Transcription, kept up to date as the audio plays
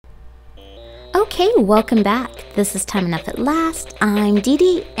Okay, welcome back. This is Time Enough at Last. I'm Dee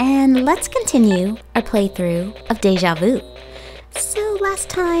Dee, and let's continue our playthrough of Deja Vu. So last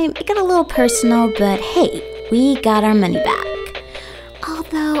time, it got a little personal, but hey, we got our money back.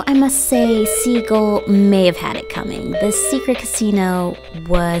 Although I must say, Seagull may have had it coming. This secret casino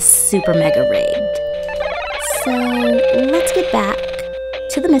was super mega rigged. So let's get back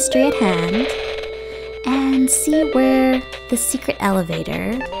to the mystery at hand and see where the secret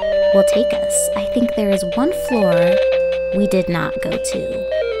elevator will take us. I think there is one floor we did not go to.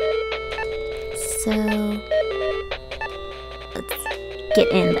 So let's get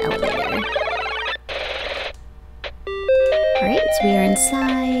in the elevator. Alright, so we are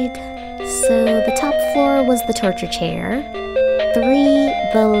inside. So the top floor was the torture chair. 3,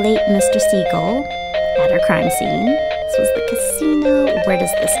 the late Mr. Seagull at our crime scene. This was the casino. Where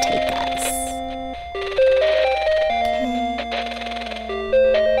does this take us?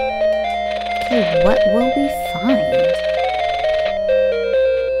 Okay, what will we find?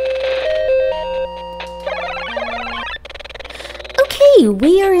 Okay,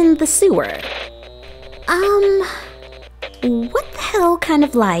 we are in the sewer. What the hell kind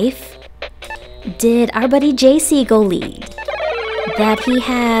of life did our buddy J. Seagull lead? That he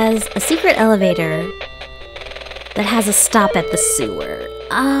has a secret elevator that has a stop at the sewer.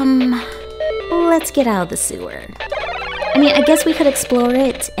 Let's get out of the sewer. I mean, I guess we could explore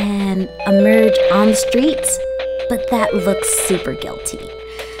it and emerge on the streets, but that looks super guilty.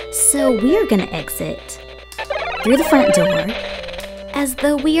 So we are gonna exit through the front door as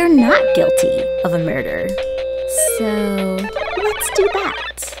though we are not guilty of a murder. So let's do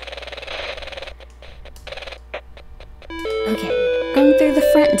that. Okay, going through the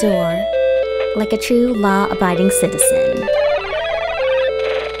front door like a true law-abiding citizen.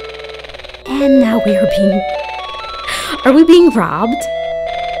 And now we are being... Are we being robbed?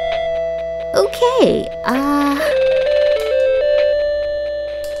 Okay,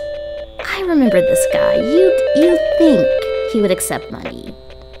 I remember this guy. You'd think he would accept money.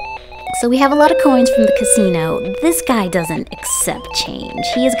 So we have a lot of coins from the casino. This guy doesn't accept change.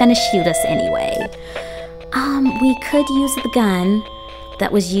 He is gonna shoot us anyway. We could use the gun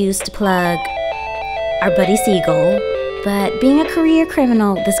that was used to plug our buddy Seagull, but being a career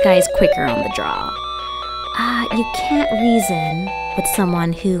criminal, this guy is quicker on the draw. You can't reason with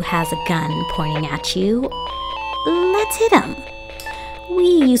someone who has a gun pointing at you. Let's hit him. We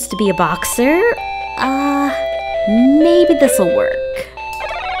used to be a boxer. Maybe this'll work.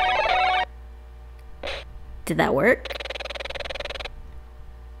 Did that work?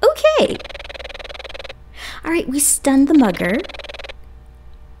 Okay. Alright, we stunned the mugger.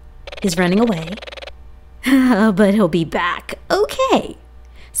 He's running away. But he'll be back. Okay.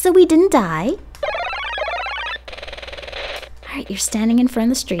 So we didn't die. Alright, you're standing in front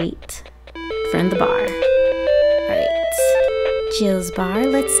of the street. In front of the bar. Alright. Joe's bar.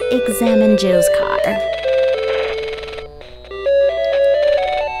 Let's examine Joe's car.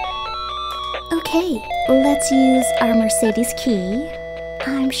 Okay, let's use our Mercedes key.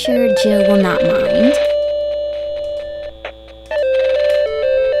 I'm sure Joe will not mind.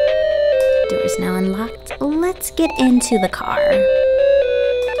 Door's now unlocked. Let's get into the car.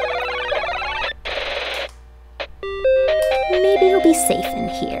 Maybe it'll be safe in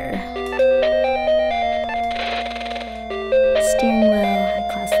here. Steering wheel,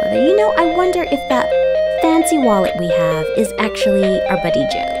 high-class leather. You know, I wonder if that fancy wallet we have is actually our buddy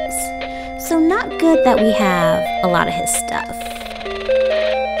Joe's. So not good that we have a lot of his stuff.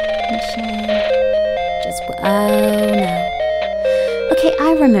 Mission. Oh no. Okay,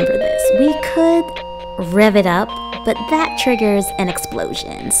 I remember this. We could rev it up, but that triggers an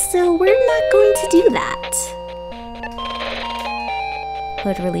explosion. So we're not going to do that.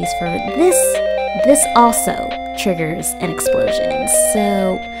 Hood release for this. This also triggers an explosion.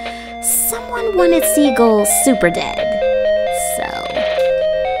 So someone wanted Seagull super dead. So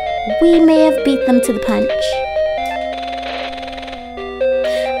we may have beat them to the punch.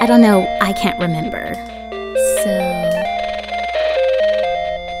 I don't know. I can't remember. So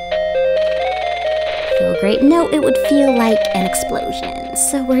feel great. No, it would feel like an explosion.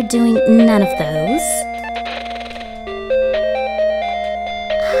 So we're doing none of those.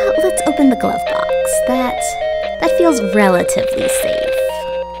 Let's open the glove box. That feels relatively safe.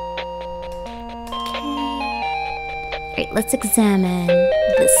 Okay. Alright, let's examine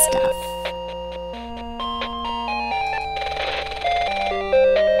this stuff.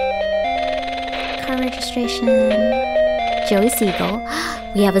 Car registration. Joey Seagull.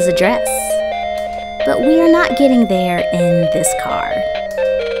 We have his address. But we are not getting there in this car.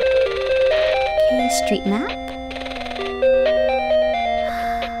 Okay, street map.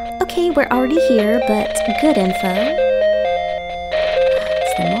 Okay, we're already here, but good info. Is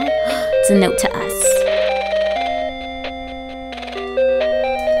there more? It's a note to us.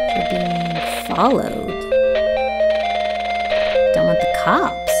 You're being followed. Don't want the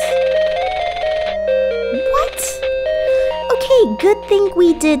cops. What? Okay, good thing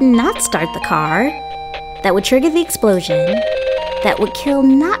we did not start the car. That would trigger the explosion. That would kill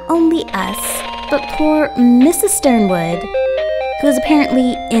not only us, but poor Mrs. Sternwood, who is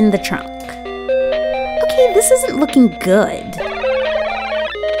apparently in the trunk. Okay, this isn't looking good.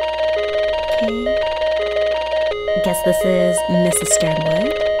 Okay. I guess this is Mrs.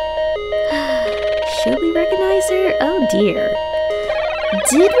 Sternwood. Should we recognize her? Oh dear.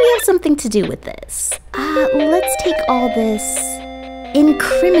 Did we have something to do with this? Let's take all this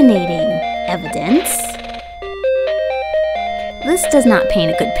incriminating evidence. This does not paint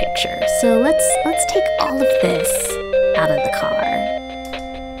a good picture, so let's take all of this out of the car.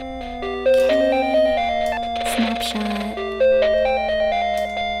 Okay, snapshot.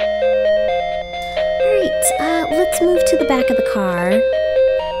 Alright, let's move to the back of the car.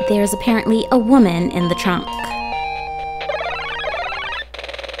 There's apparently a woman in the trunk.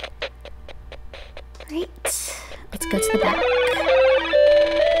 Right, let's go to the back.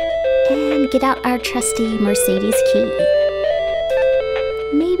 And get out our trusty Mercedes key.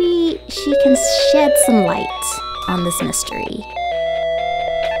 Maybe she can shed some light on this mystery.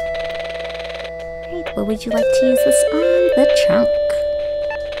 Right, what would you like to use this on? The trunk.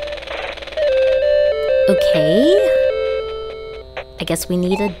 Okay. I guess we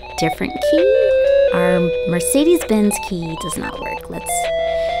need a different key. Our Mercedes-Benz key does not work. Let's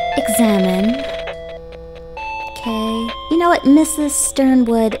examine. Okay. You know what? Mrs.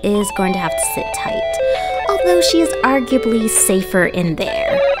 Sternwood is going to have to sit tight. Although she is arguably safer in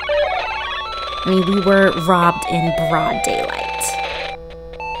there. I mean, we were robbed in broad daylight.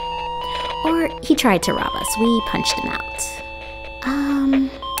 Or he tried to rob us. We punched him out.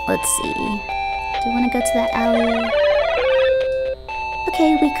 Let's see. Do you want to go to that alley?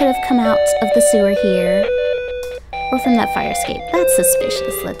 Okay, we could have come out of the sewer here. Or from that fire escape. That's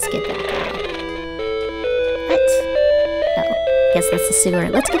suspicious. Let's get back out. What? Oh, guess that's the sewer.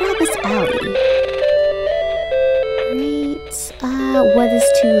 Let's get out of this alley. What is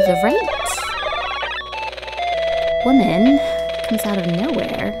to the right? Woman comes out of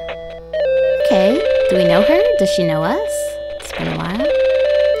nowhere. Okay, do we know her? Does she know us? It's been a while.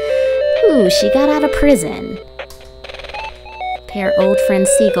 Ooh, she got out of prison. Pay our old friend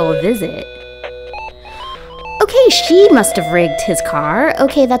Siegel a visit. Okay, she must have rigged his car.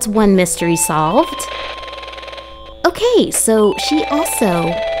 Okay, that's one mystery solved. Okay, so she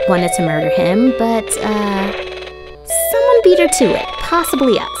also wanted to murder him, but, someone beat her to it,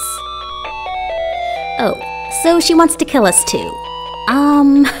 possibly us. Oh, so she wants to kill us too.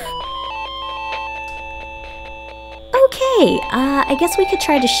 Okay, I guess we could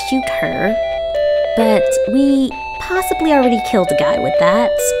try to shoot her, but we possibly already killed a guy with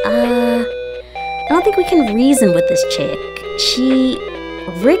that. I don't think we can reason with this chick. She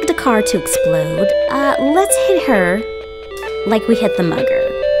rigged a car to explode. Let's hit her like we hit the mugger.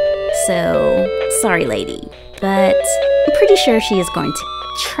 So, sorry lady, but I'm pretty sure she is going to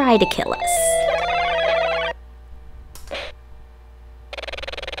try to kill us.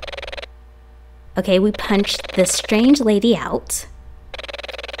 Okay, we punched this strange lady out.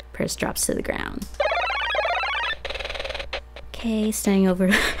 Purse drops to the ground. Okay, starting over.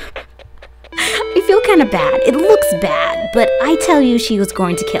 I feel kind of bad. It looks bad, but I tell you she was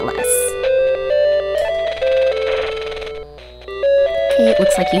going to kill us. Okay, it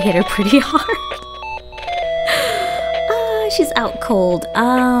looks like you hit her pretty hard. She's out cold.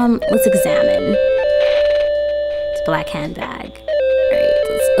 Let's examine. It's a black handbag. Alright,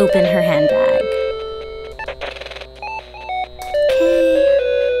 let's open her handbag. Okay.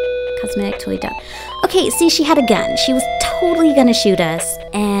 Cosmetic toy done. Okay, see, she had a gun. She was totally gonna shoot us,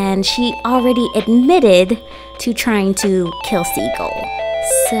 and she already admitted to trying to kill Siegel.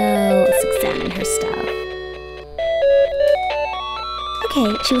 So, let's examine her stuff.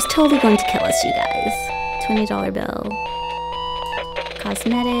 Okay, she was totally going to kill us, you guys. $20 bill.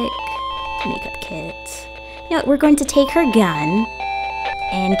 Cosmetic, makeup kit. You know what, we're going to take her gun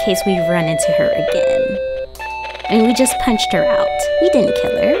in case we run into her again. I mean, we just punched her out. We didn't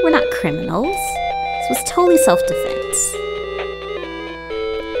kill her. We're not criminals. This was totally self-defense.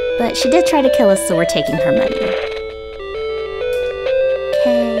 But she did try to kill us, so we're taking her money.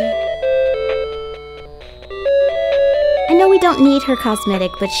 Okay. I know we don't need her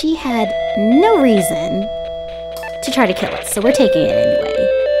cosmetic, but she had no reason to try to kill us, so we're taking it anyway.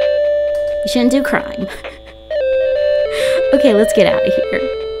 You shouldn't do crime. Okay, let's get out of here.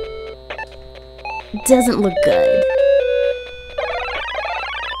 doesn't look good.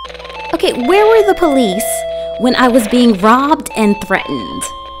 Okay, where were the police when I was being robbed and threatened?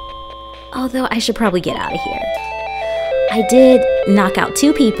 Although I should probably get out of here. I did knock out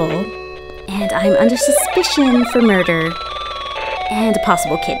 2 people, and I'm under suspicion for murder and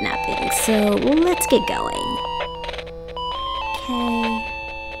possible kidnapping. So let's get going. Okay,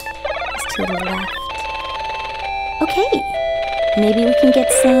 it's to the left. Okay, maybe we can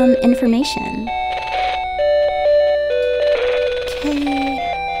get some information.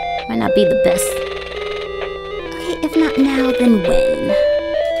 Okay, might not be the best. Okay, if not now, then when?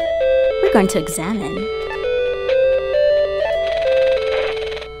 We're going to examine.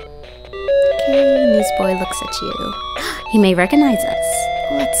 Okay, newsboy looks at you. He may recognize us.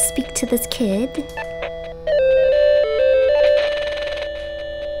 Let's speak to this kid.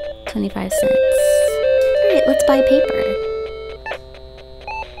 25 cents. Alright, let's buy paper.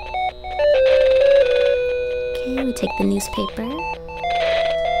 Okay, we take the newspaper.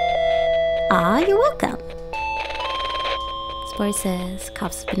 Ah, you're welcome. This boy says,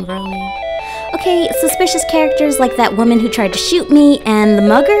 cops have been roaming. Okay, suspicious characters like that woman who tried to shoot me and the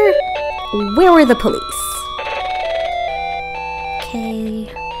mugger. Where were the police? Okay.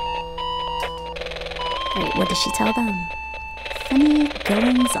 Alright, what did she tell them? Funny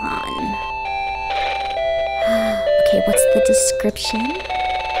goings on. Okay, what's the description?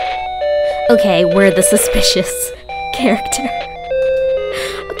 Okay, we're the suspicious character.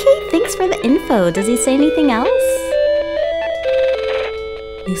 Okay, thanks for the info. Does he say anything else?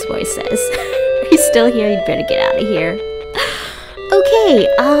 Newsboy says, he's still here, you'd better get out of here. Okay,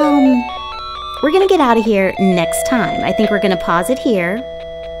 we're gonna get out of here next time. I think we're gonna pause it here,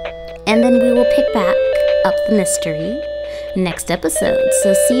 and then we will pick back up the mystery next episode.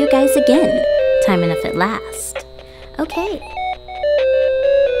 So see you guys again. Time enough at last. Okay.